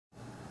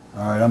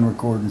Alright, I'm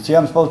recording. See,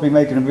 I'm supposed to be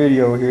making a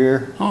video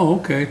here. Oh,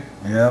 okay.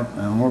 Yep,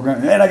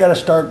 and I gotta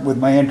start with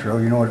my intro.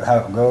 You know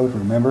how it goes,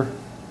 remember?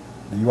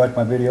 Do you watch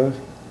my videos?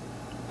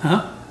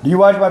 Huh? Do you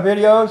watch my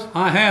videos?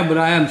 I have, but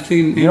I haven't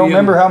seen any. You don't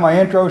remember how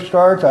my intro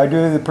starts? I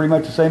do pretty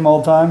much the same all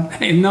the time.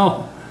 Hey,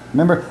 no.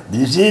 Remember,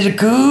 this is a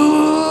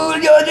cool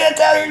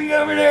Jets out here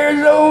over in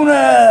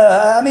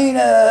Arizona. I mean,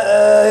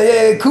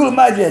 cool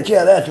my Jets.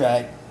 Yeah, that's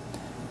right.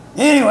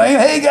 Anyway,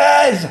 hey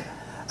guys,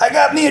 I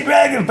got me a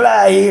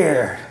dragonfly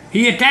here.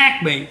 He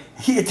attacked me.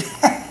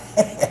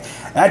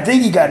 I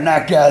think he got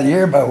knocked out of the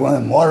air by one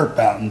of them water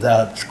fountains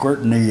out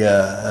squirting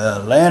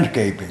the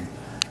landscaping.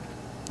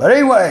 But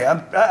anyway,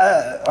 I'm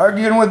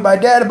arguing with my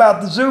dad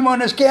about the zoom on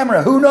this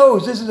camera. Who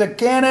knows? This is a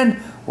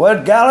Canon,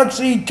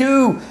 Galaxy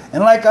 2.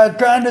 And like I was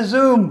trying to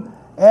zoom,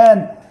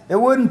 and it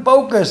wouldn't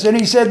focus. And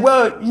he said,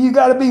 well, you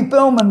got to be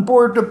filming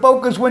for it to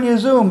focus when you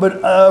zoom.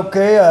 But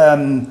okay,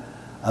 I'm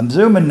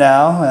zooming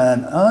now.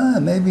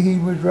 And maybe he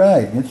was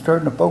right. It's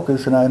starting to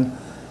focus, and I'm...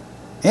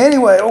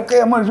 Anyway,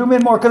 okay, I'm going to zoom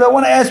in more because I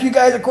want to ask you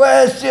guys a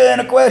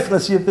question.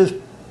 Let's see if this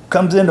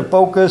comes into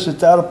focus.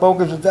 It's out of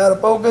focus. It's out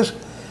of focus.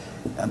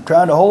 I'm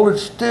trying to hold it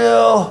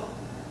still.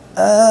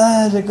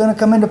 Is it going to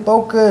come into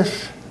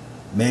focus?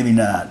 Maybe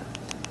not.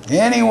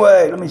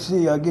 Anyway, let me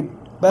see. I'll get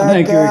back I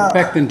think you're out.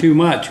 expecting too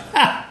much.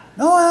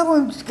 No,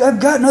 I've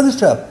got other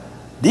stuff.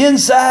 The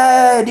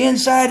inside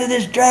of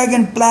this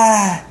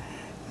dragonfly.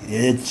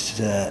 It's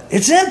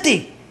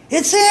empty.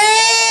 It's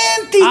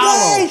empty,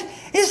 Hollow. guys.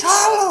 It's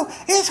hollow.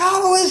 It's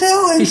hollow as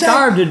hell inside. He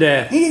starved to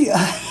death.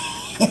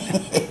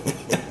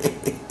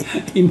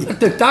 He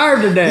must have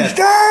starved to death. He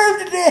starved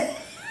to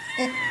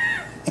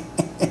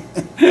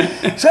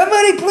death.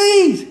 Somebody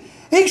please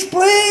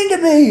explain to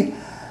me,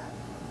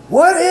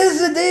 what is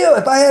the deal?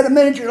 If I had a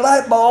miniature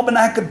light bulb and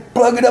I could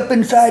plug it up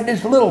inside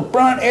this little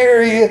front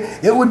area,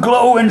 it would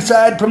glow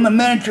inside from the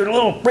miniature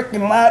little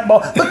freaking light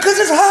bulb because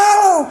it's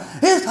hollow.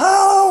 It's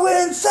hollow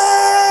inside.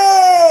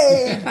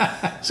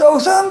 So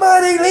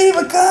somebody leave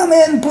a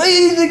comment and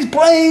please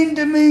explain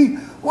to me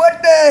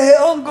what the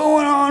hell's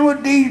going on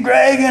with these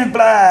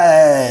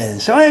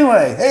dragonflies. So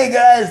anyway, hey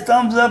guys,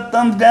 thumbs up,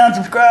 thumbs down,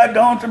 subscribe,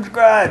 don't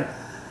subscribe.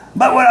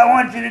 But what I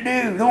want you to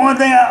do, the one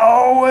thing I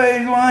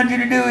always want you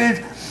to do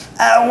is,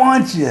 I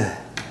want you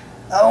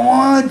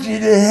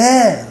to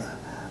have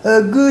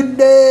a good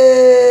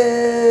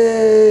day.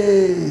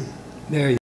 There you